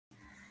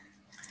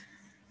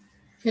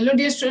Hello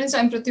dear students,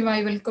 I'm Pratima.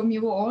 I welcome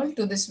you all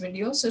to this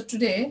video. So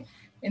today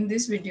in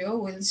this video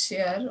we'll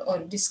share or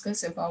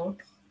discuss about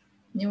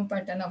new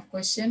pattern of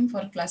question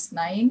for class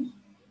 9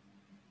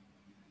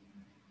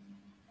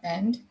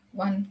 and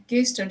one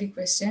case study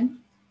question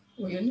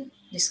we will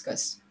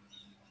discuss.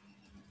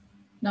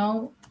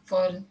 Now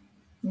for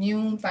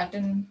new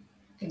pattern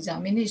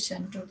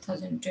examination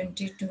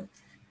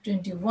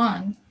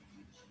 2020-21,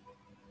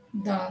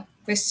 the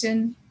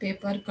question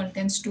paper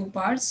contains two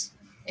parts,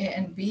 A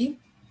and B.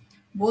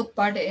 Both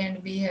part A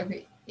and B have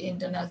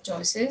internal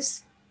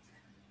choices.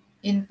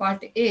 In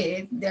part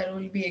A, there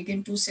will be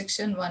again two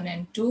sections, 1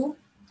 and 2.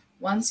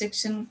 One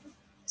section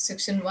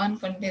 1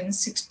 contains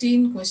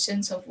 16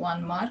 questions of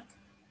 1 mark,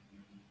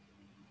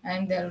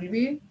 and there will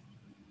be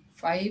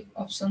 5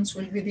 options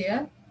will be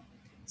there.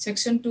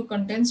 Section 2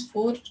 contains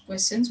 4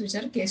 questions which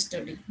are case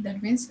study.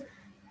 That means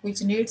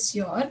which needs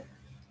your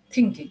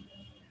thinking.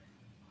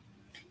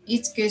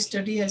 Each case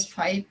study has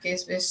 5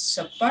 case-based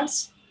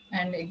subparts,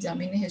 and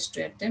examiner has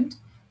to attempt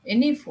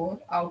any 4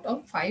 out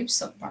of 5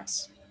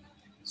 subparts.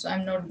 So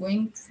I'm not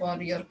going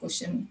for your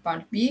question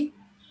part B.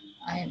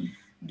 I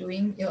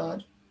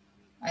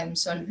am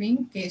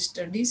solving case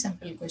study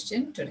sample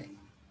question today.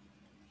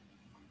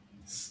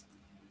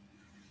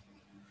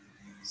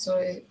 So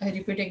I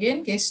repeat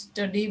again, case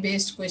study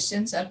based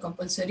questions are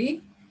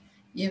compulsory.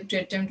 You have to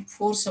attempt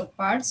 4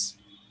 subparts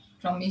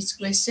from each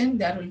question.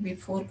 There will be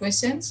 4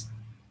 questions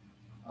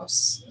of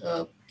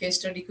case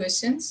study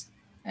questions,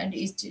 and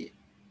each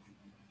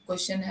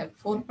question have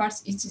 4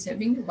 parts, each is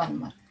having 1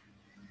 mark.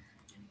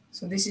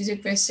 So this is a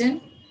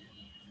question,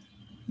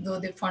 though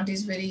the font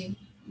is very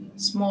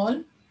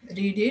small,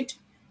 read it.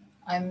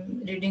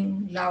 I'm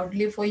reading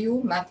loudly for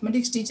you.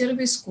 Mathematics teacher of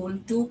a school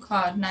took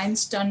her 9th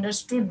standard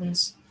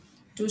students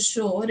to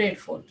show Red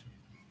Fort.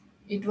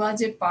 It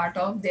was a part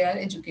of their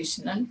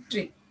educational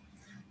trip.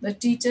 The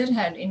teacher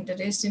had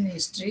interest in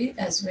history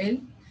as well.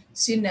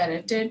 She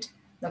narrated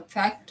the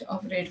fact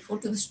of Red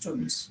Fort to the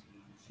students.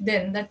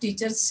 Then the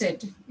teacher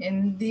said,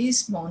 in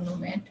this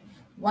monument,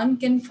 one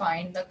can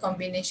find the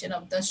combination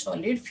of the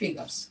solid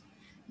figures.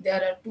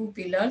 There are 2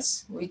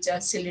 pillars which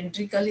are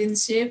cylindrical in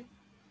shape,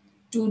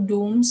 2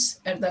 domes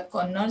at the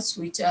corners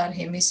which are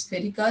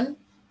hemispherical,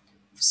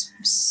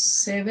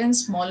 7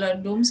 smaller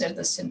domes at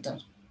the center.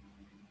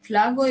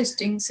 Flag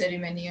hoisting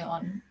ceremony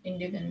on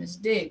Independence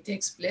Day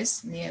takes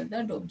place near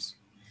the domes.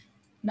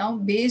 Now,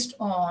 based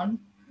on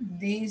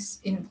this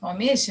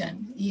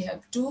information, you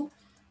have to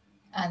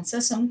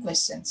answer some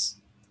questions.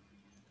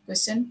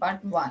 Question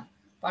part 1.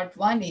 Part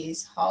 1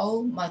 is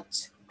how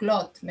much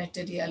cloth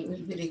material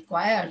will be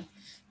required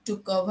to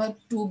cover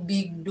 2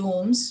 big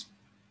domes,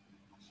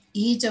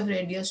 each of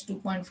radius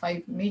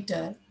 2.5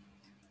 meter.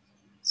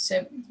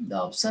 The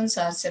options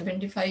are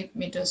 75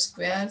 meters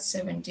square,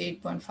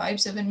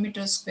 78.57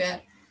 meters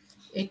square,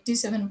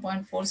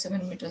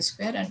 87.47 meters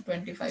square, and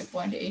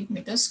 25.8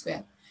 meters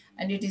square.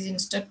 And it is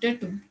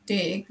instructed to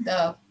take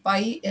the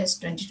pi as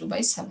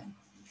 22/7.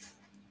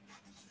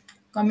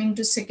 Coming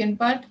to second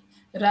part,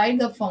 write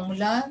the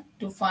formula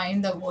to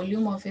find the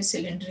volume of a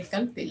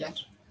cylindrical pillar.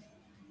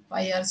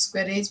 Pi r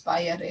square is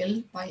pi r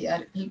L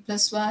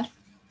plus r,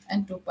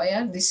 and 2 pi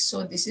r.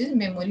 So this is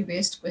memory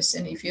based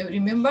question. If you have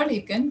remembered,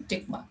 you can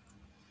tick mark.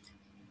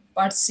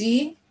 Part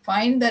C,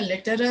 find the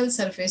lateral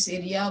surface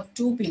area of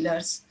 2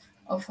 pillars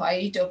of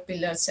height of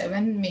pillar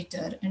 7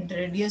 meter and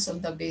radius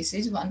of the base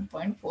is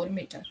 1.4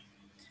 meter.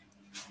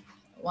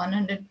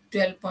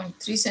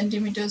 112.3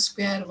 centimeters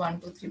square,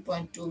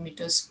 123.2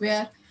 meters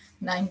square,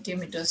 90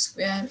 meters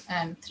square,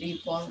 and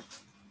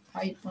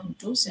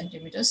 5.2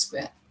 centimeters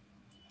square.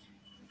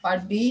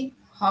 Part B,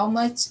 how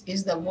much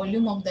is the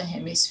volume of the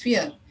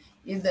hemisphere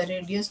if the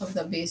radius of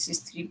the base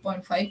is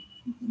 3.5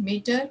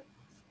 meter,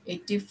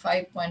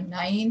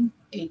 85.9,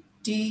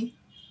 80,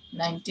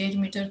 98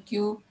 meter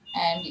cube,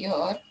 and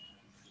your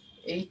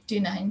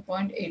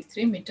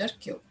 89.83 meter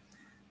cube.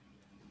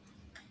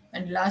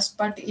 And last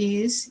part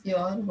is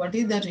your what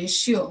is the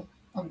ratio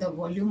of the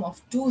volume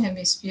of 2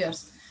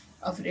 hemispheres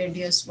of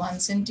radius 1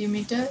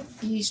 centimeter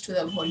each to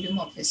the volume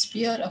of a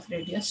sphere of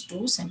radius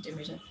 2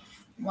 centimeter.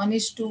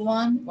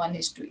 1:1,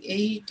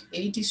 1:8,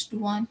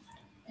 8:1,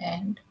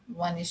 and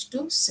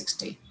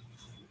 1:60.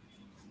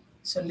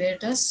 So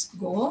let us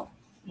go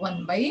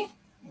one by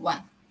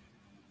one.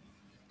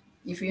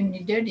 If you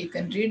needed, you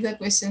can read the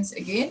questions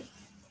again,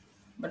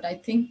 but I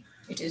think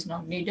it is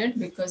not needed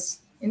because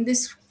in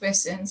these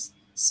questions,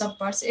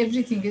 subparts,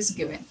 everything is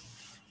given.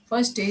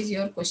 First is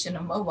your question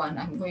number 1.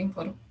 I'm going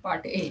for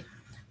part A.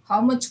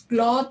 How much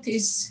cloth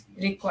is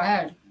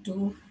required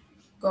to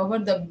cover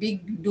the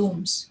big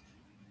domes?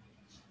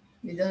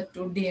 With the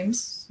 2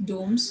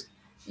 domes,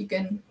 you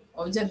can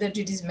observe that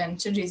it is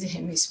mentioned is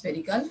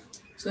hemispherical.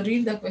 So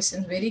read the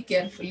question very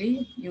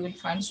carefully. You will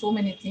find so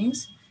many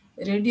things.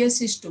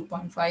 Radius is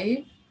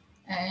 2.5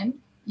 and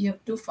you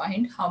have to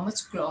find how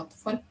much cloth.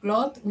 For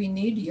cloth, we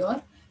need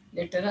your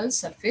lateral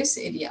surface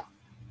area.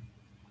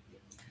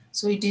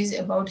 So it is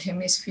about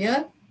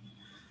hemisphere,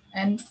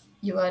 and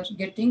you are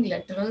getting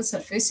lateral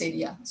surface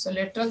area. So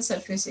lateral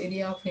surface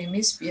area of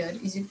hemisphere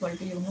is equal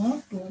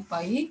to, 2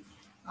 pi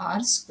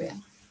r square.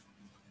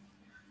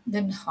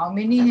 Then how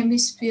many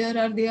hemisphere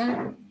are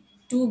there?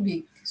 Too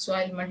big. So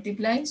I'll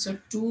multiply. So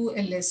 2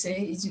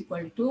 LSA is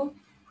equal to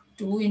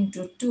 2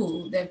 into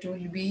 2. That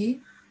will be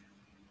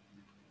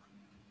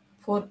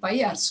 4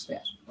 pi r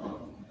square.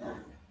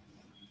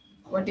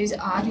 What is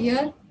r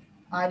here?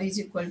 R is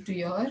equal to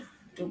your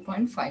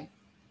 2.5.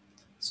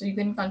 So you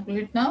can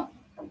calculate now.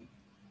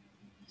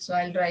 So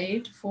I'll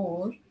write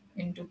 4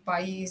 into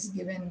pi is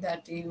given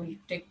that you will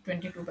take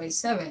 22 by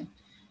 7,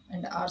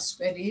 and r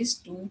square is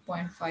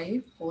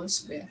 2.5 whole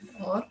square,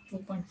 or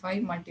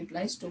 2.5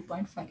 multiplies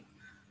 2.5.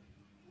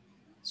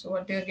 So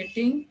what you are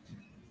getting?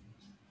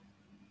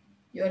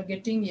 You are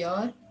getting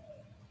your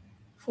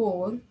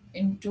 4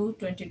 into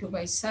 22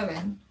 by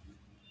 7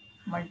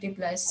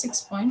 multiplies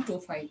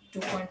 6.25.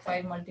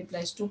 2.5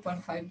 multiplies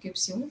 2.5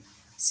 gives you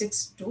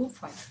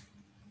 625.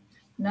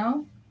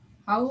 Now,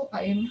 how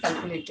I am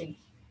calculating?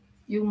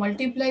 You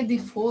multiply the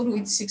 4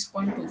 with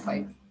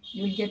 6.25,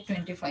 you will get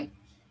 25.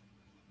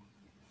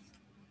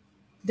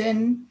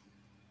 Then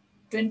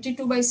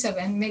 22 by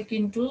 7 make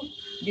into,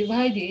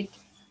 divide it,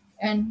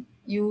 and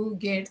you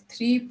get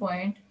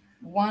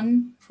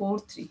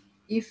 3.143.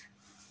 If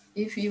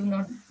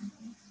you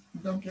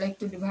don't like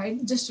to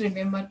divide, just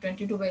remember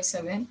 22 by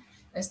 7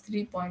 as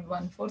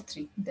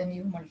 3.143. Then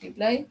you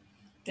multiply.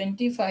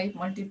 25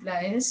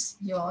 multiplies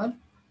your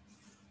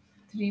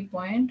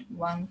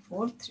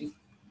 3.143.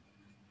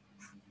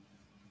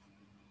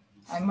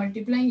 I'm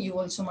multiplying, you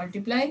also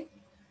multiply.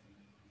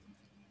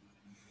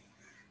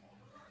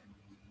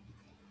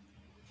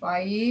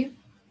 5,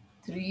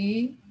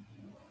 3,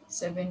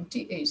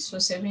 78. So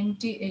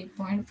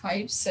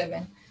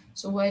 78.57.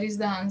 So where is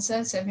the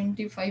answer?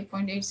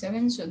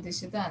 75.87. So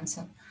this is the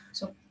answer.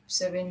 So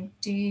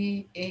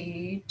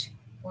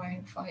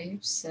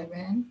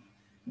 78.57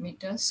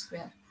 meters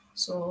square.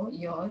 So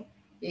your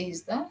A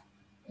is the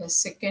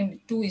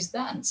second, 2 is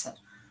the answer.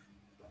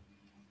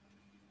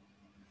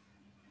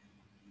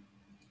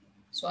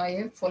 So I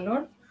have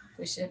followed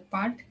question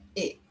part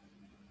A.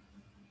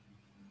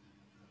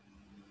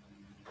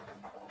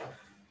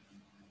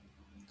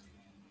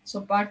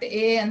 So part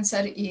A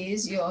answer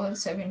is your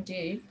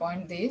 78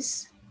 point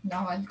this.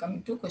 Now I'll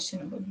come to question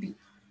number B.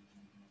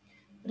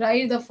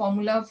 Write the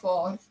formula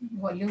for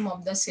volume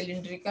of the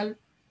cylindrical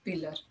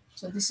pillar.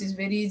 So this is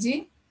very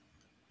easy.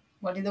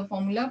 What is the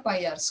formula?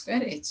 Pi r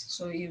square h.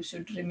 So you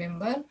should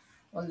remember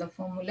all the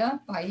formula.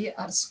 Pi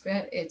r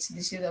square h.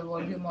 This is the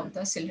volume of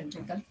the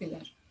cylindrical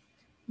pillar.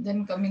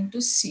 Then coming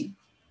to C.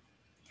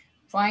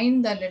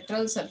 Find the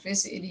lateral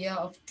surface area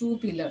of two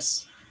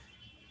pillars.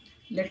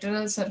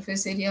 Lateral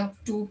surface area of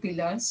two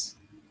pillars.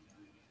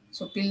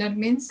 So pillar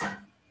means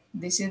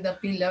this is the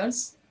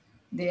pillars.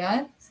 They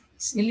are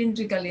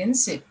cylindrical in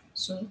shape.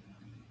 So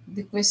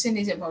the question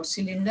is about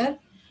cylinder.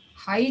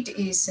 Height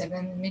is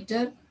 7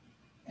 meter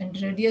and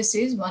radius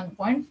is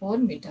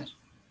 1.4 meter.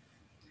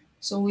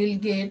 So we'll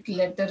get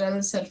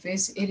lateral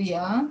surface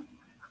area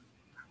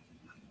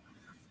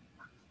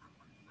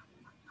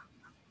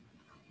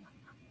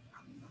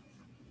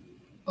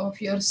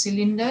of your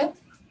cylinder.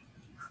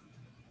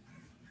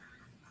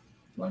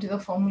 What is the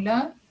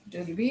formula?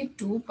 It will be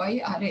 2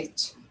 pi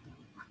RH.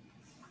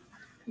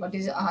 What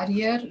is R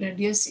here?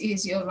 Radius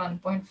is your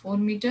 1.4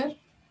 meter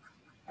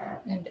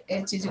and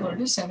H is equal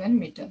to 7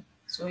 meter.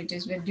 So it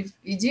is very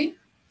easy.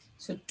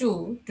 So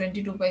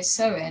 22 by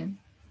 7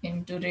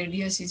 into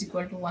radius is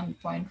equal to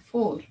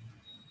 1.4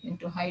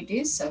 into height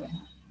is 7.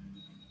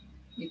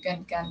 You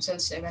can cancel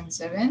 7,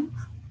 7.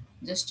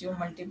 Just you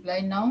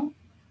multiply now.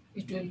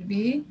 It will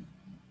be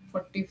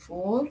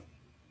 44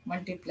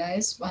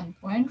 multiplies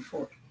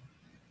 1.4.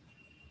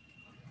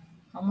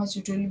 How much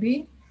it will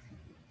be?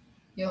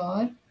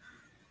 Your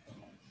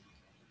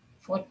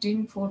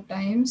 14 4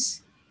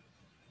 times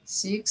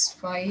 6,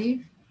 5,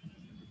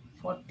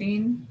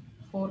 14,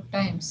 4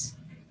 times.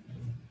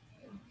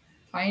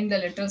 Find the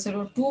lateral surface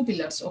of two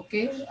pillars.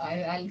 Okay,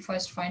 I'll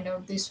first find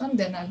out this one,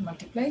 then I'll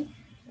multiply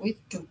with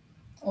 2.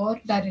 Or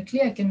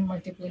directly I can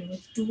multiply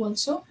with 2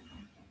 also.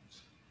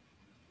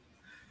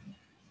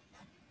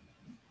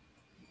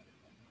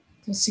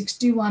 So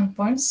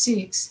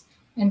 61.6,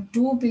 and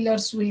two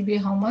pillars will be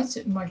how much?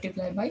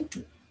 Multiply by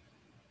 2.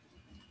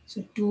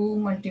 So 2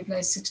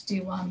 multiplies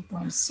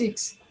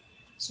 61.6.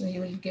 So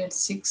you will get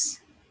 6.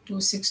 2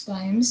 6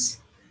 times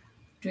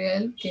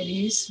 12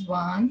 carries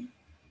 1,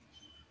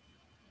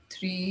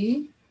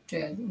 3,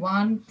 12.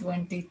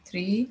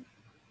 123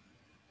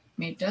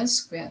 meters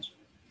square.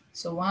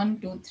 So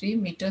 123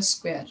 meters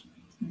square.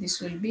 This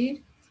will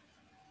be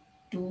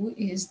 2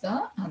 is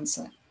the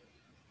answer.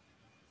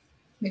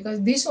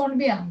 Because this won't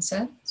be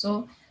answer.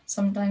 So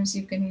sometimes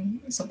you can,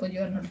 suppose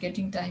you are not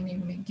getting time, you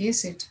may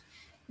guess it.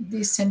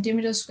 This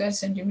centimeter square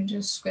you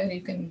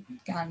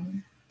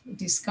can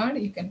discard.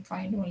 You can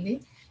find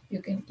only,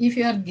 you can, if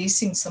you are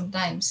guessing,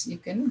 sometimes you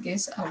can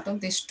guess out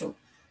of this 2.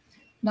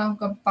 Now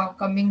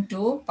coming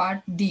to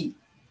part D.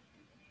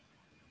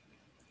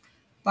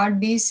 Part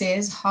D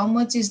says, how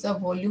much is the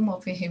volume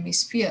of a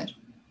hemisphere?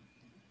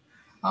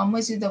 How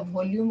much is the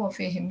volume of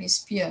a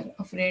hemisphere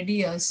of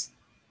radius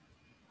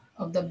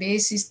of the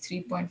base is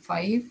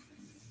 3.5?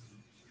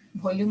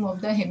 Volume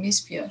of the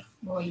hemisphere.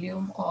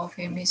 Volume of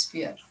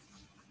hemisphere.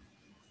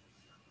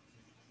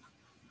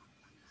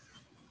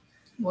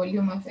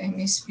 Volume of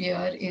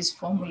hemisphere is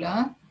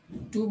formula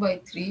 2 by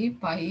 3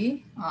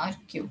 pi r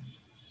cube.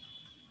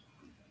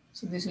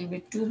 So this will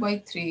be 2 by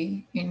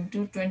 3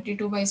 into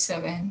 22 by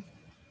 7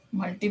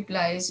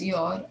 multiplies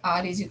your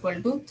r is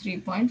equal to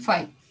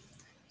 3.5.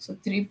 So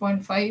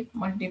 3.5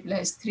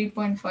 multiplies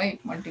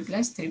 3.5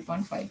 multiplies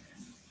 3.5.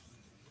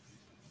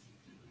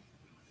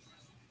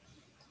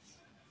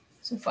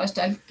 So first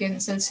I'll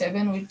cancel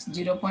 7 with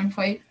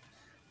 0.5.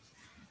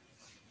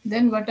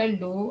 Then what I'll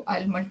do,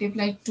 I'll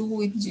multiply 2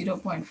 with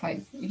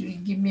 0.5. It will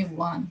give me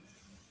 1.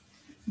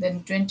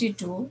 Then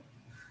 22.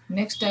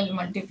 Next I'll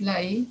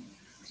multiply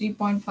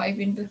 3.5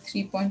 into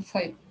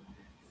 3.5.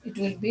 It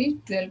will be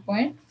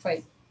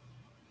 12.5.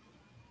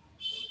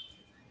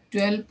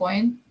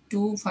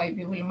 12.25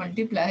 you will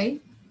multiply, you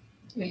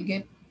will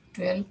get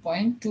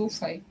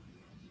 12.25.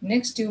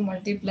 Next you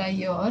multiply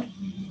your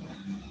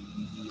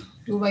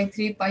 2 by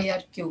 3 pi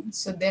r cube.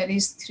 So there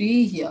is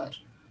 3 here.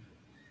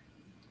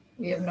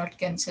 We have not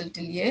cancelled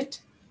till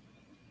yet.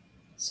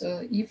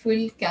 So if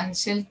we'll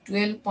cancel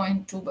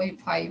 12.2 by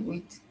 5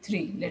 with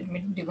 3, let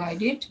me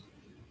divide it.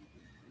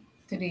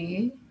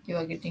 3, you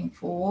are getting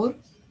 4,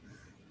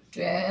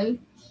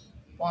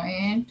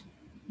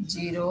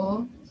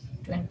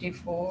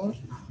 12.024,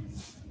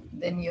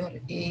 then your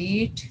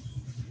 8,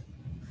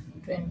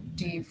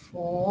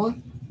 24,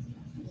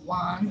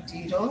 1,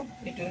 0,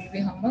 it will be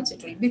how much?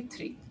 It will be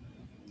 3.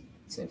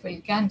 So if we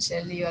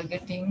cancel, you are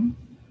getting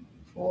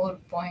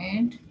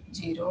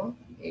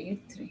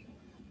 4.083.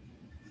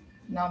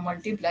 Now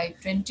multiply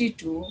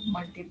 22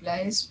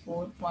 multiplies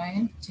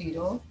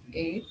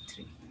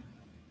 4.083.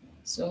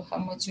 So how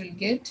much you'll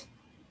get?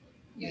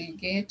 You'll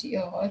get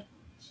your,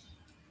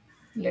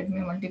 let me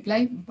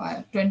multiply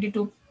by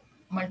 22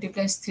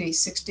 multiplies 3,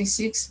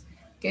 66,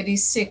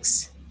 carries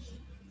 6.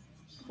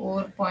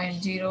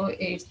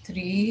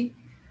 4.083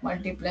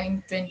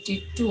 multiplying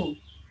 22,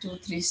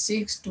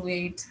 236,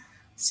 28,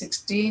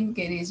 16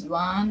 carries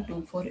 1,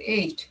 2, 4,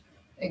 8.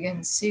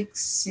 Again 6,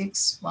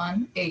 6,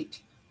 1,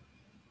 8.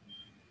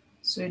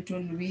 So it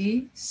will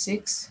be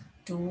 6,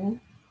 2,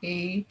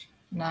 8,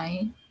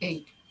 9,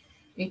 8.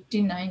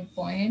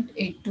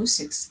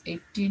 89.826.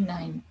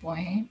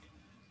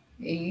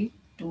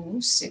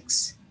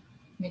 89.826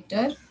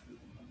 meter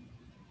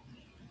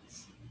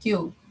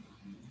cube.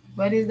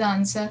 Where is the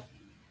answer?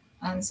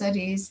 Answer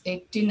is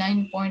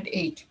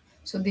 89.8.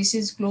 So this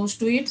is close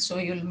to it. So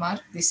you will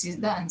mark this is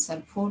the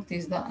answer. Fourth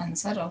is the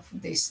answer of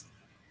this.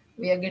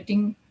 We are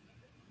getting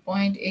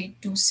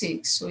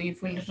 0.826. So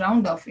if we'll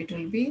round off, it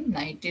will be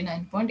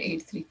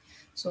 99.83.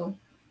 So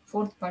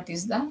fourth part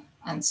is the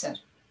answer.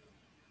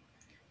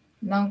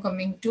 Now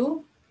coming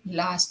to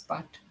last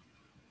part.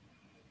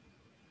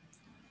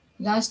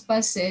 Last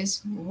part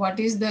says, what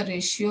is the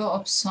ratio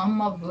of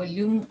sum of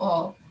volume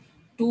of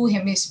two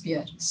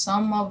hemisphere?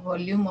 Sum of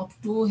volume of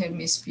two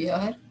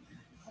hemisphere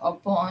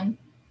upon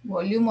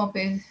volume of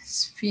a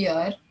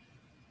sphere.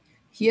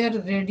 Here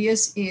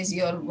radius is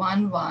your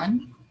 1,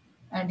 1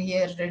 and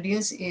here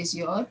radius is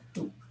your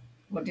 2.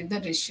 What is the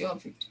ratio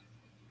of it?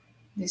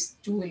 This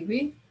 2 will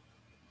be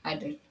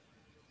added.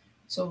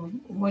 So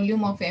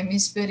volume of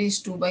hemisphere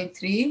is 2 by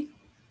 3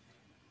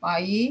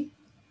 pi,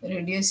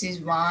 radius is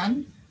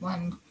 1,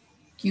 1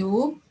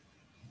 cube,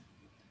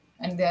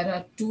 and there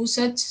are 2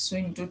 such, so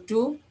into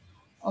 2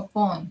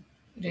 upon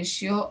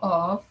ratio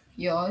of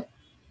your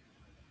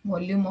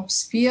volume of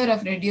sphere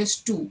of radius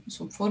 2.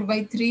 So 4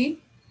 by 3,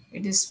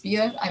 it is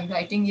sphere. I am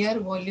writing here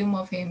volume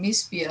of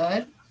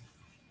hemisphere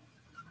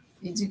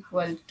is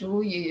equal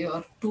to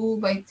your 2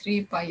 by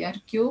 3 pi r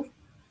cube,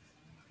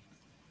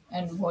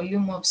 and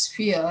volume of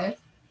sphere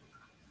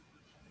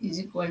is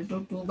equal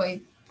to 2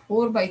 by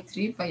 4 by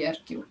 3 pi r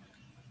cube.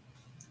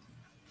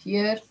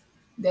 Here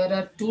there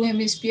are 2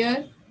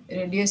 hemisphere,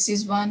 radius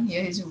is 1,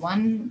 here is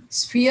 1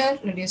 sphere,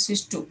 radius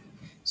is 2.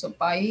 So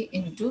pi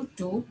into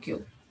 2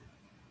 cube.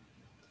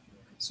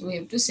 So we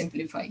have to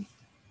simplify.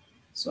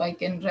 So I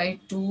can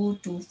write 2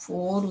 to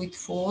 4 with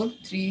 4,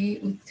 3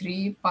 with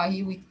 3,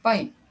 pi with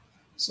pi.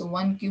 So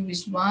 1 cube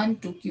is 1,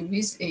 2 cube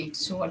is 8.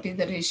 So what is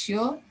the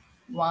ratio?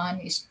 1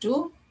 is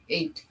to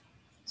 8.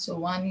 So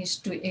 1 is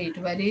to 8.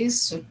 Where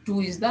is? So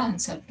 2 is the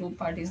answer. 2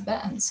 part is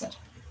the answer.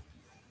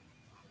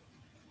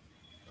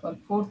 For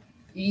 4th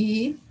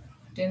E,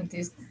 10th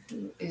is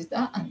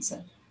the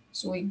answer.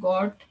 So we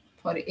got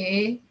for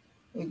A,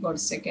 we got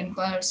second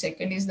part,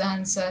 second is the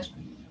answer.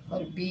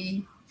 For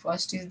B,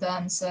 first is the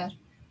answer.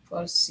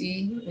 For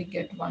C, we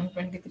get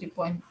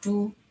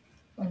 123.2.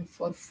 And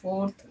for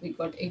fourth, we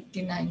got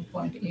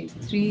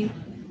 89.83.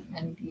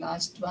 And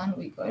last one,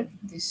 we got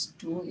this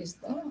 2 is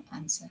the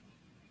answer.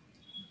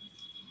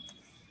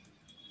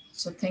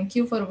 So thank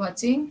you for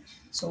watching.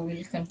 So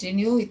we'll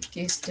continue with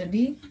case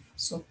study.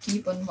 So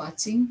keep on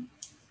watching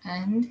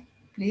and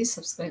Please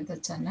subscribe the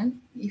channel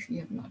if you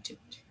have not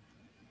yet.